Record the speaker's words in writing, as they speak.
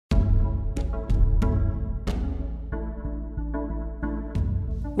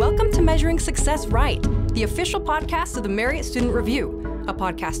Welcome to Measuring Success Right, the official podcast of the Marriott Student Review, a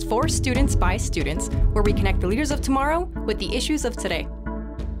podcast for students by students, where we connect the leaders of tomorrow with the issues of today.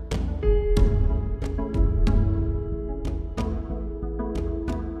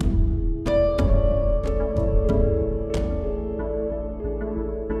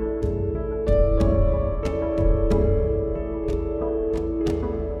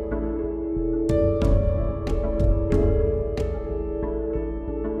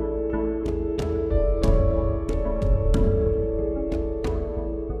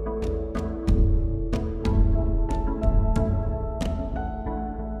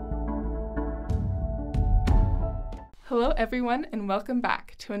 Hello everyone, and welcome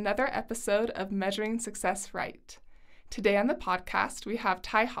back to another episode of Measuring Success Right. Today on the podcast, we have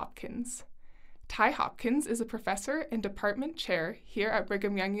Ty Hopkins. Ty Hopkins is a professor and department chair here at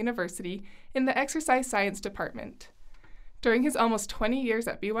Brigham Young University in the Exercise Science Department. During his almost 20 years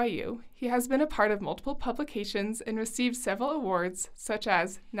at BYU, he has been a part of multiple publications and received several awards, such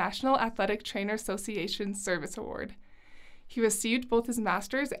as National Athletic Trainer Association Service Award. He received both his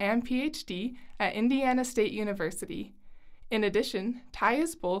master's and PhD at Indiana State University. In addition, Ty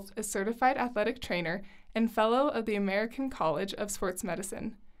is both a certified athletic trainer and fellow of the American College of Sports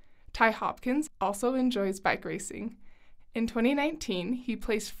Medicine. Ty Hopkins also enjoys bike racing. In 2019, he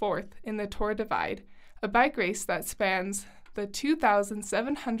placed fourth in the Tour Divide, a bike race that spans the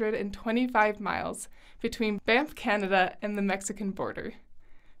 2,725 miles between Banff, Canada and the Mexican border.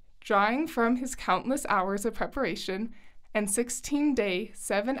 Drawing from his countless hours of preparation and 16-day,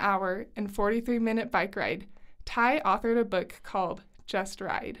 7-hour, and 43-minute bike ride, Ty authored a book called Just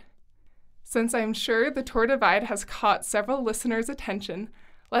Ride. Since I'm sure the Tour Divide has caught several listeners' attention,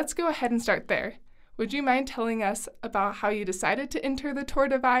 let's go ahead and start there. Would you mind telling us about how you decided to enter the Tour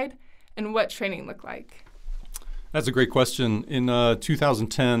Divide and what training looked like? That's a great question. In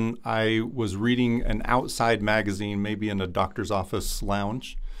 2010, I was reading an outside magazine, maybe in a doctor's office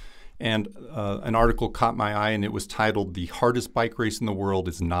lounge, and an article caught my eye, and it was titled, "The Hardest Bike Race in the World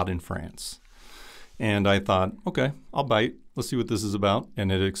is Not in France." And I thought, okay, I'll bite. Let's see what this is about.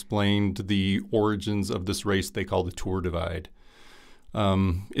 And it explained the origins of this race they call the Tour Divide.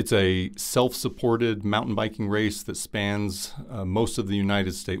 It's a self-supported mountain biking race that spans most of the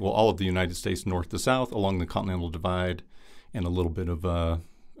United States, well, all of the United States, north to south, along the Continental Divide, and a little bit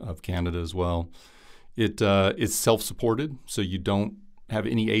of Canada as well. It's self-supported, so you don't have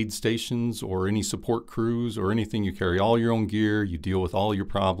any aid stations or any support crews or anything. You carry all your own gear. You deal with all your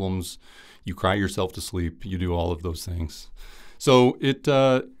problems. You cry yourself to sleep. You do all of those things. So it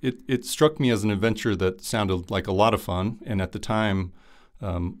struck me as an adventure that sounded like a lot of fun. And at the time,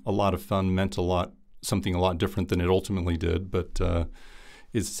 a lot of fun meant something a lot different than it ultimately did. But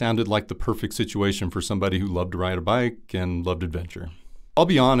it sounded like the perfect situation for somebody who loved to ride a bike and loved adventure. I'll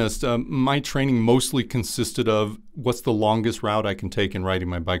be honest, my training mostly consisted of what's the longest route I can take in riding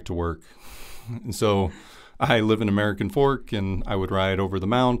my bike to work. And so I live in American Fork, and I would ride over the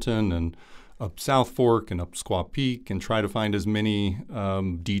mountain and up South Fork and up Squaw Peak and try to find as many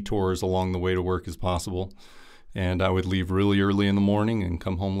detours along the way to work as possible. And I would leave really early in the morning and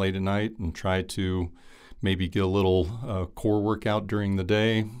come home late at night and try to maybe get a little core workout during the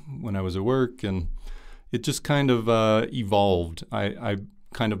day when I was at work. And it just kind of evolved. I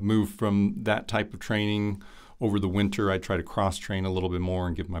kind of moved from that type of training over the winter. I try to cross-train a little bit more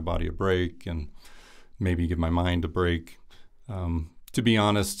and give my body a break and maybe give my mind a break. To be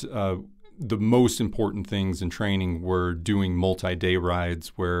honest, the most important things in training were doing multi-day rides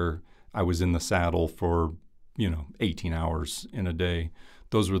where I was in the saddle for, 18 hours in a day.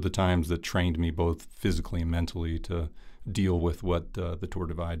 Those were the times that trained me both physically and mentally to deal with what the Tour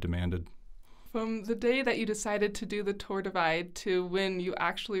Divide demanded. From the day that you decided to do the Tour Divide to when you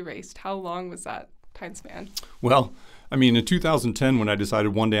actually raced, how long was that time span? Well, in 2010, when I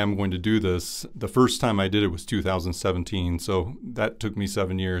decided one day I'm going to do this, the first time I did it was 2017, so that took me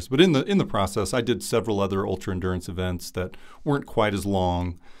 7 years. But in the process, I did several other ultra-endurance events that weren't quite as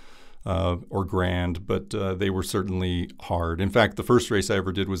long or grand, but they were certainly hard. In fact, the first race I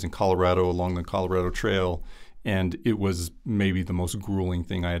ever did was in Colorado along the Colorado Trail, and it was maybe the most grueling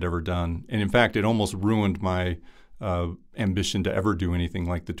thing I had ever done. And in fact, it almost ruined my ambition to ever do anything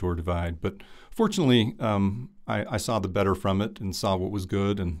like the Tour Divide. But fortunately, I saw the better from it and saw what was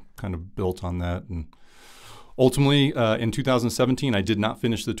good and kind of built on that. And ultimately, in 2017, I did not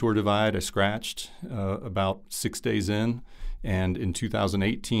finish the Tour Divide. I scratched about 6 days in. And in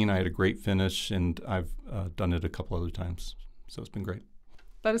 2018, I had a great finish, and I've done it a couple other times. So it's been great.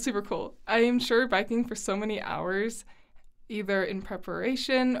 That is super cool. I am sure biking for so many hours either in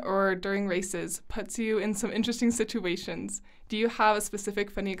preparation or during races, puts you in some interesting situations. Do you have a specific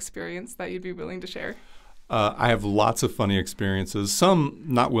funny experience that you'd be willing to share? I have lots of funny experiences, some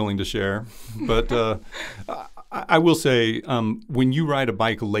not willing to share, but I will say when you ride a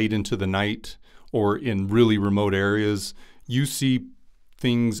bike late into the night or in really remote areas, you see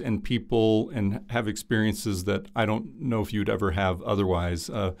things and people and have experiences that I don't know if you'd ever have otherwise.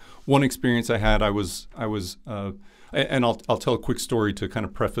 One experience I had, and I'll tell a quick story to kind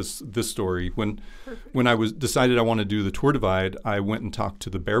of preface this story. When I decided I wanted to do the Tour Divide, I went and talked to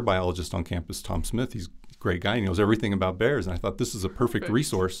the bear biologist on campus, Tom Smith. He's a great guy. He knows everything about bears, and I thought this is a perfect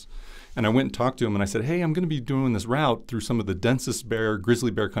resource. And I went and talked to him, and I said, hey, I'm going to be doing this route through some of the densest grizzly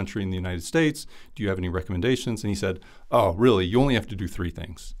bear country in the United States. Do you have any recommendations? And he said, oh, really? You only have to do 3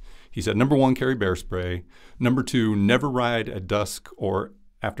 things. He said, number 1, carry bear spray. Number 2, never ride at dusk or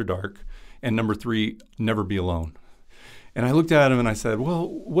after dark. And number 3, never be alone. And I looked at him and I said, well,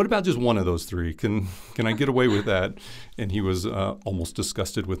 what about just one of those 3? Can I get away with that? And he was almost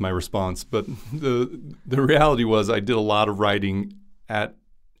disgusted with my response. But the reality was I did a lot of riding at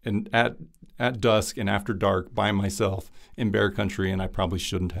dusk and after dark by myself in bear country, and I probably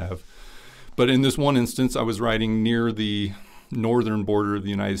shouldn't have. But in this one instance, I was riding near the northern border of the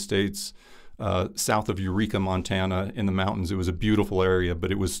United States, south of Eureka, Montana, in the mountains. It was a beautiful area,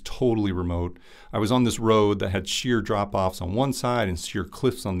 but it was totally remote. I was on this road that had sheer drop-offs on one side and sheer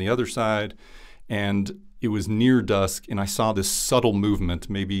cliffs on the other side, and it was near dusk, and I saw this subtle movement,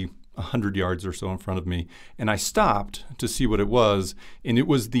 maybe 100 yards or so in front of me, and I stopped to see what it was, and it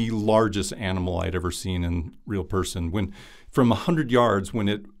was the largest animal I'd ever seen in real person. From 100 yards, when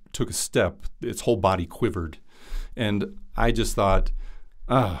it took a step, its whole body quivered, and I just thought,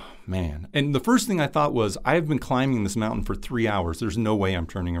 oh, man. And the first thing I thought was, I've been climbing this mountain for 3 hours. There's no way I'm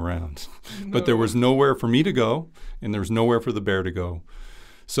turning around. No. But there was nowhere for me to go, and there was nowhere for the bear to go.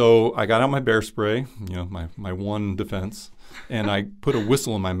 So I got out my bear spray, my one defense, and I put a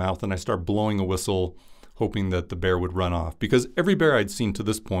whistle in my mouth, and I started blowing a whistle, hoping that the bear would run off. Because every bear I'd seen to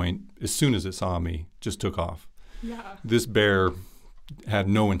this point, as soon as it saw me, just took off. Yeah. This bear had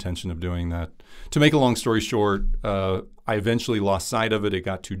no intention of doing that. To make a long story short, I eventually lost sight of it. It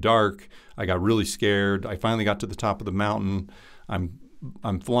got too dark. I got really scared. I finally got to the top of the mountain.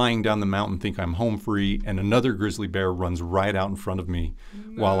 I'm flying down the mountain, think I'm home free, and another grizzly bear runs right out in front of me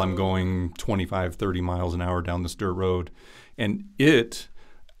while I'm going 25, 30 miles an hour down this dirt road. And it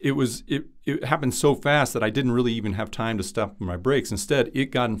happened so fast that I didn't really even have time to stop my brakes. Instead, it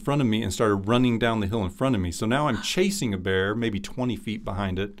got in front of me and started running down the hill in front of me. So now I'm chasing a bear, maybe 20 feet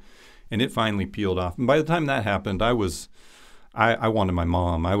behind it, and it finally peeled off. And by the time that happened, I wanted my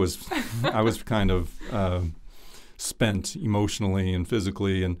mom. I was kind of spent emotionally and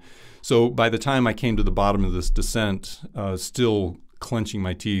physically. And so by the time I came to the bottom of this descent, still clenching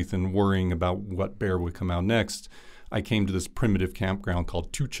my teeth and worrying about what bear would come out next, I came to this primitive campground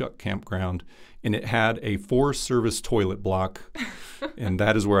called Tuchuk Campground, and it had a Forest Service toilet block, and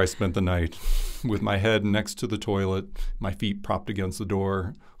that is where I spent the night, with my head next to the toilet, my feet propped against the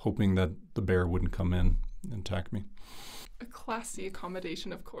door, hoping that the bear wouldn't come in and attack me. A classy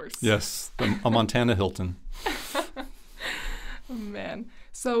accommodation, of course. Yes, a Montana Hilton. Oh, man.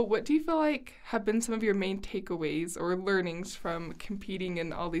 So what do you feel like have been some of your main takeaways or learnings from competing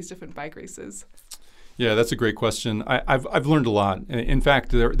in all these different bike races? Yeah, that's a great question. I've learned a lot. In fact,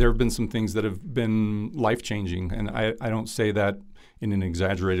 there have been some things that have been life-changing, and I don't say that in an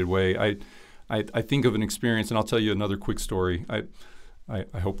exaggerated way. I think of an experience, and I'll tell you another quick story.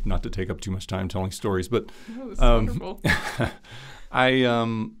 I hope not to take up too much time telling stories, but this is wonderful.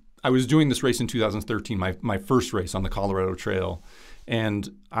 I was doing this race in 2013, my first race on the Colorado Trail, and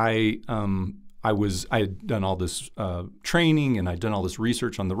I had done all this training, and I'd done all this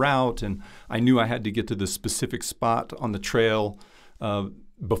research on the route, and I knew I had to get to this specific spot on the trail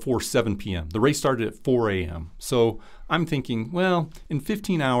before 7 p.m. The race started at 4 a.m. So I'm thinking, well, in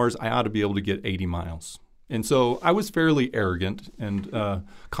 15 hours, I ought to be able to get 80 miles. And so I was fairly arrogant and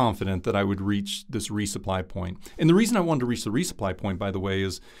confident that I would reach this resupply point. And the reason I wanted to reach the resupply point, by the way,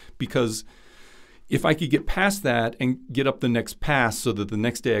 is because if I could get past that and get up the next pass so that the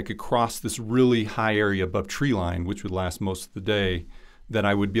next day I could cross this really high area above tree line, which would last most of the day, that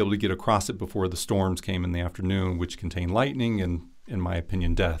I would be able to get across it before the storms came in the afternoon, which contained lightning and, in my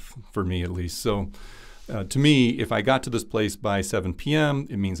opinion, death, for me at least. So to me, if I got to this place by 7 p.m.,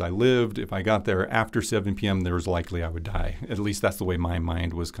 it means I lived. If I got there after 7 p.m., there was likely I would die. At least that's the way my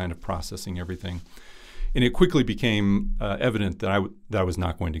mind was kind of processing everything. And it quickly became evident that I was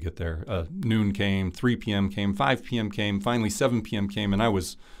not going to get there. Noon came, 3 p.m. came, 5 p.m. came, finally 7 p.m. came, and I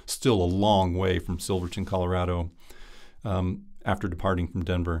was still a long way from Silverton, Colorado. after departing from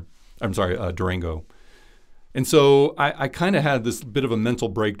Durango. And so I kind of had this bit of a mental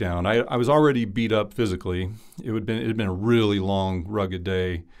breakdown. I was already beat up physically. It had been a really long, rugged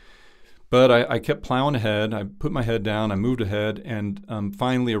day. But I kept plowing ahead. I put my head down. I moved ahead. And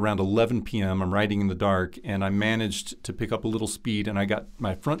finally, around 11 p.m., I'm riding in the dark, and I managed to pick up a little speed. And I got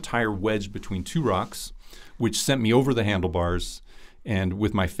my front tire wedged between two rocks, which sent me over the handlebars and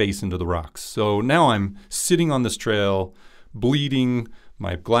with my face into the rocks. So now I'm sitting on this trail, bleeding.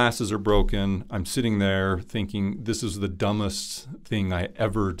 My glasses are broken. I'm sitting there thinking, this is the dumbest thing I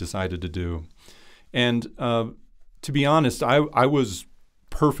ever decided to do. And to be honest, I was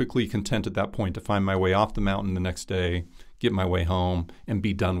perfectly content at that point to find my way off the mountain the next day, get my way home, and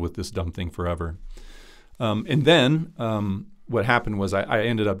be done with this dumb thing forever. And then what happened was I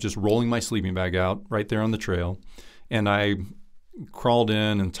ended up just rolling my sleeping bag out right there on the trail, and I crawled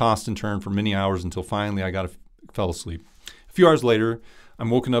in and tossed and turned for many hours until finally I fell asleep. A few hours later, I'm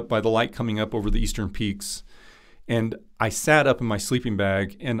woken up by the light coming up over the eastern peaks, and I sat up in my sleeping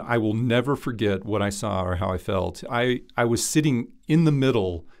bag, and I will never forget what I saw or how I felt. I was sitting in the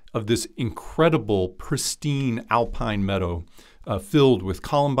middle of this incredible, pristine alpine meadow filled with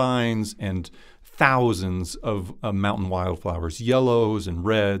columbines and thousands of mountain wildflowers, yellows and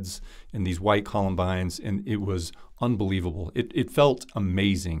reds and these white columbines, and it was unbelievable. It felt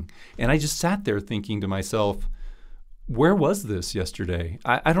amazing. And I just sat there thinking to myself, where was this yesterday?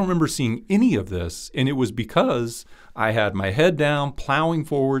 I don't remember seeing any of this, and it was because I had my head down, plowing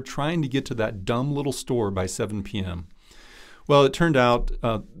forward, trying to get to that dumb little store by 7 p.m. Well, it turned out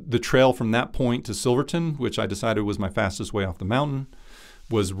the trail from that point to Silverton, which I decided was my fastest way off the mountain,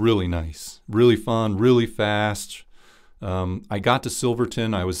 was really nice, really fun, really fast. I got to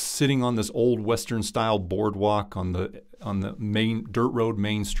Silverton. I was sitting on this old Western-style boardwalk on the main dirt road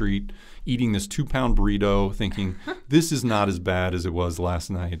main street, eating this 2-pound burrito, thinking this is not as bad as it was last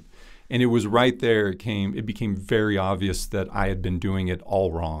night. And it was right there. It became very obvious that I had been doing it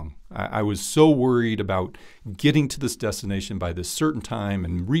all wrong. I was so worried about getting to this destination by this certain time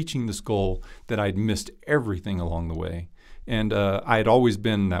and reaching this goal that I'd missed everything along the way. And I had always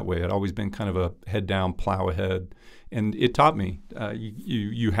been that way. I'd always been kind of a head down, plow ahead. And it taught me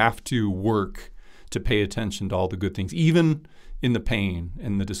you have to work to pay attention to all the good things. Even in the pain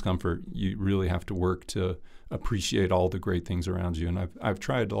and the discomfort, you really have to work to appreciate all the great things around you. And I've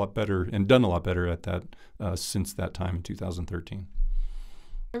tried a lot better and done a lot better at that since that time in 2013.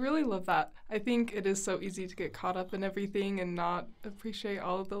 I really love that. I think it is so easy to get caught up in everything and not appreciate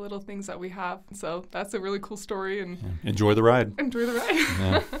all of the little things that we have. So that's a really cool story. And enjoy the ride. Enjoy the ride.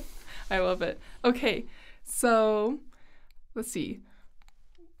 Yeah. I love it. Okay, so let's see.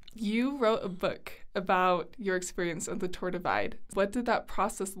 You wrote a book about your experience on the Tour Divide. What did that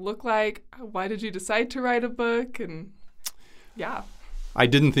process look like? Why did you decide to write a book? And yeah. I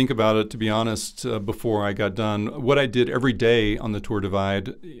didn't think about it, to be honest, before I got done. What I did every day on the Tour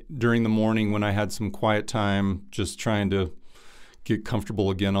Divide, during the morning when I had some quiet time, just trying to get comfortable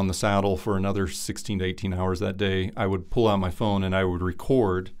again on the saddle for another 16 to 18 hours that day, I would pull out my phone and I would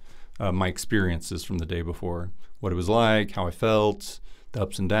record my experiences from the day before. What it was like, how I felt, the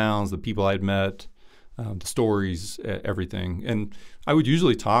ups and downs, the people I'd met, the stories, everything. And I would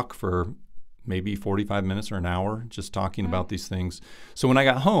usually talk for maybe 45 minutes or an hour just talking about these things. So when I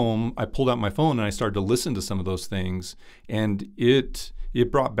got home, I pulled out my phone and I started to listen to some of those things, and it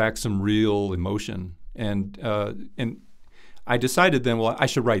brought back some real emotion. And I decided then, well, I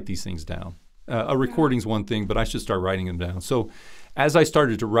should write these things down. A recording's one thing, but I should start writing them down. So as I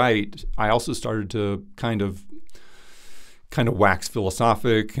started to write, I also started to kind of wax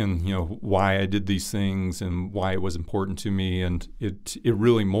philosophic and, why I did these things and why it was important to me. And it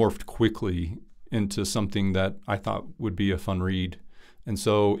really morphed quickly into something that I thought would be a fun read. And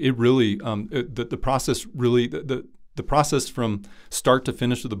so it really, the process from start to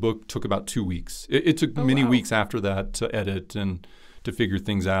finish of the book took about 2 weeks. It took many weeks after that to edit and to figure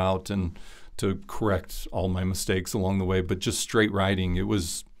things out and to correct all my mistakes along the way. But just straight writing, it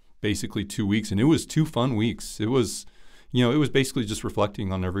was basically 2 weeks, and it was 2 fun weeks. It was basically just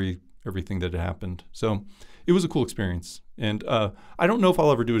reflecting on everything that had happened. So it was a cool experience. And I don't know if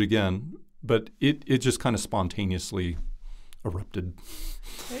I'll ever do it again, but it just kind of spontaneously erupted.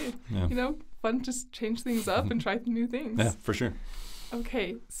 Hey, fun to change things up and try new things. Yeah, for sure.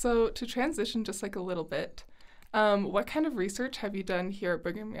 Okay, so to transition just like a little bit, what kind of research have you done here at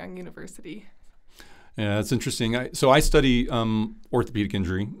Brigham Young University? Yeah, that's interesting. I study orthopedic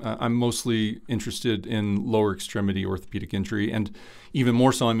injury. I'm mostly interested in lower extremity orthopedic injury, and even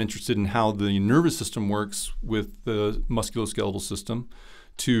more so, I'm interested in how the nervous system works with the musculoskeletal system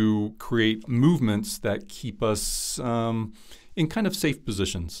to create movements that keep us in kind of safe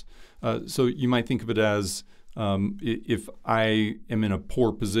positions. So you might think of it as if I am in a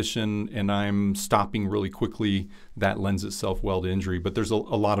poor position and I'm stopping really quickly, that lends itself well to injury. But there's a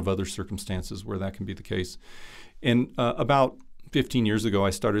lot of other circumstances where that can be the case. And about 15 years ago, I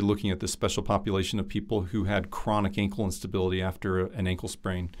started looking at this special population of people who had chronic ankle instability after an ankle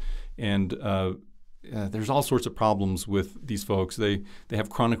sprain. And there's all sorts of problems with these folks. They have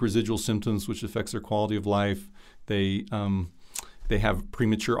chronic residual symptoms, which affects their quality of life. They have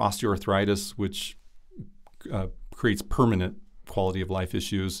premature osteoarthritis, which creates permanent quality of life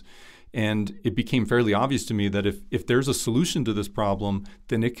issues. And it became fairly obvious to me that if there's a solution to this problem,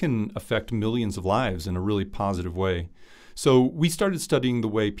 then it can affect millions of lives in a really positive way. So we started studying the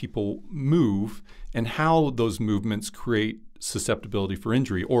way people move and how those movements create susceptibility for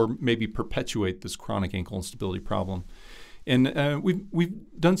injury or maybe perpetuate this chronic ankle instability problem. And we've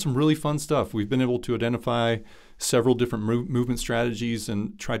done some really fun stuff. We've been able to identify several different movement strategies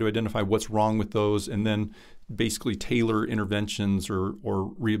and try to identify what's wrong with those, and then basically tailor interventions or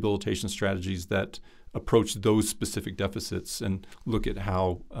rehabilitation strategies that approach those specific deficits and look at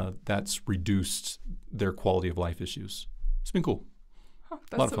how that's reduced their quality of life issues. It's been cool. Oh,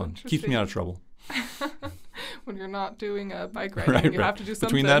 a lot of fun. Keeps me out of trouble. When you're not doing bike riding, you have to do something.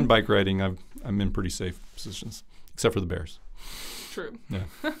 Between that and bike riding, I'm in pretty safe positions, except for the bears. True. Yeah.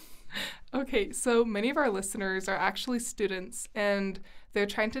 Okay, so many of our listeners are actually students, and they're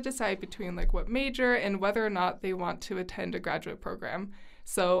trying to decide between what major and whether or not they want to attend a graduate program.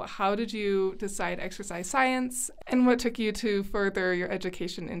 So how did you decide exercise science, and what took you to further your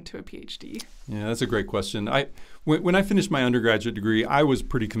education into a PhD? Yeah, that's a great question. When I finished my undergraduate degree, I was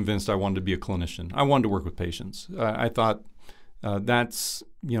pretty convinced I wanted to be a clinician. I wanted to work with patients. I thought that's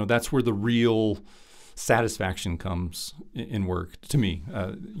where the real satisfaction comes in work to me.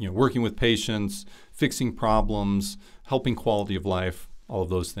 Working with patients, fixing problems, helping quality of life, all of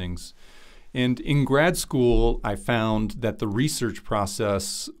those things. And in grad school, I found that the research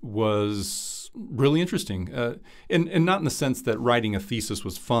process was really interesting. And not in the sense that writing a thesis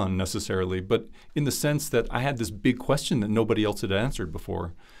was fun necessarily, but in the sense that I had this big question that nobody else had answered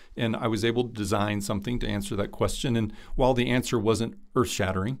before. And I was able to design something to answer that question. And while the answer wasn't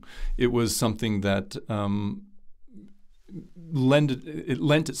earth-shattering, it was something that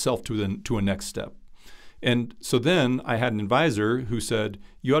lent itself to a next step. And so then I had an advisor who said,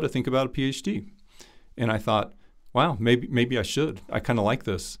 you ought to think about a PhD. And I thought, wow, maybe I should. I kind of like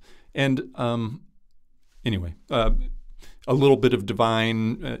this. And anyway, a little bit of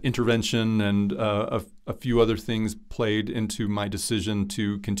divine intervention and a few other things played into my decision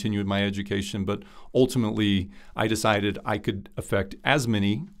to continue with my education. But ultimately, I decided I could affect as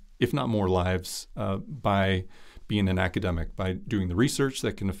many, if not more, lives by being an academic, by doing the research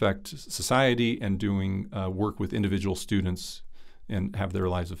that can affect society and doing work with individual students and have their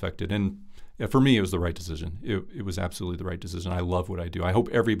lives affected. And for me, it was the right decision. It was absolutely the right decision. I love what I do. I hope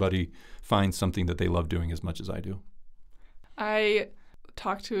everybody finds something that they love doing as much as I do. I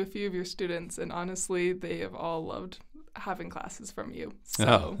talked to a few of your students, and honestly, they have all loved having classes from you.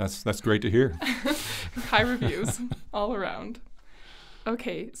 So that's great to hear. High reviews all around.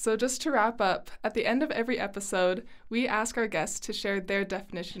 Okay, so just to wrap up, at the end of every episode, we ask our guests to share their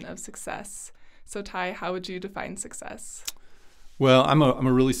definition of success. So Ty, how would you define success? Well, I'm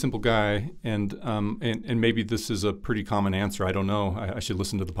a really simple guy, and maybe this is a pretty common answer. I don't know. I should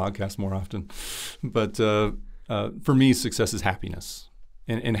listen to the podcast more often. But for me, success is happiness,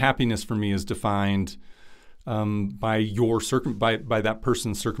 and happiness for me is defined by that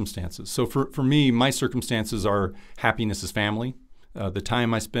person's circumstances. So for me, my circumstances are happiness is family. The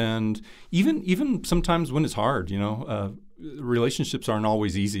time I spend, even sometimes when it's hard, relationships aren't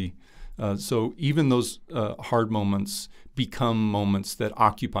always easy. So even those hard moments become moments that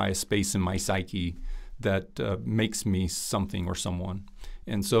occupy a space in my psyche that makes me something or someone.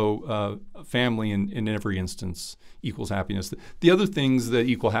 And so family in every instance equals happiness. The other things that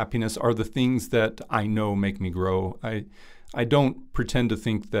equal happiness are the things that I know make me grow. I don't pretend to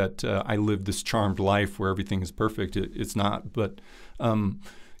think that I live this charmed life where everything is perfect. It's not. But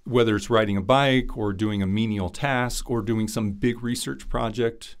whether it's riding a bike or doing a menial task or doing some big research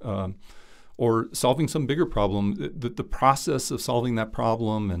project or solving some bigger problem, the process of solving that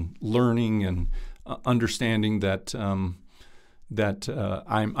problem and learning and understanding that I'm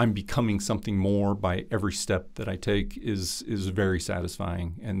becoming something more by every step that I take is very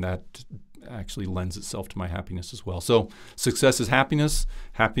satisfying, and that actually lends itself to my happiness as well. So success is happiness.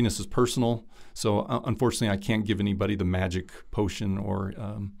 Happiness is personal. So unfortunately, I can't give anybody the magic potion or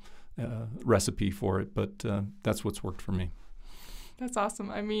recipe for it, but that's what's worked for me. That's awesome.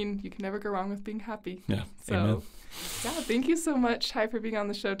 I mean, you can never go wrong with being happy. Yeah. So, Amen. yeah, thank you so much, Ty, for being on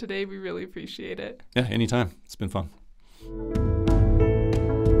the show today. We really appreciate it. Yeah, anytime. It's been fun.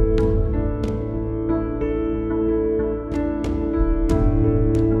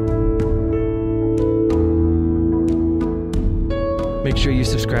 Make sure you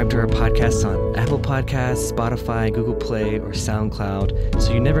subscribe to our podcasts on Apple Podcasts, Spotify, Google Play, or SoundCloud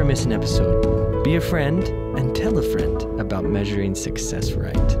so you never miss an episode. Be a friend and tell a friend about measuring success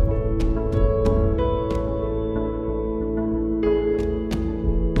right.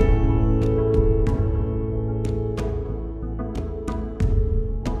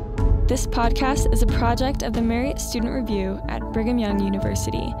 This podcast is a project of the Marriott Student Review at Brigham Young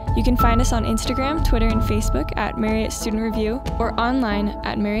University. You can find us on Instagram, Twitter, and Facebook at Marriott Student Review or online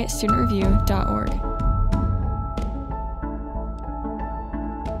at marriottstudentreview.org.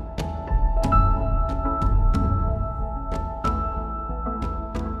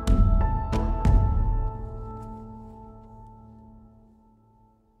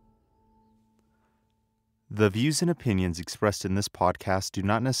 The views and opinions expressed in this podcast do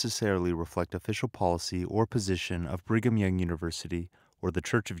not necessarily reflect official policy or position of Brigham Young University or the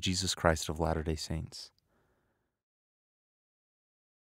Church of Jesus Christ of Latter-day Saints.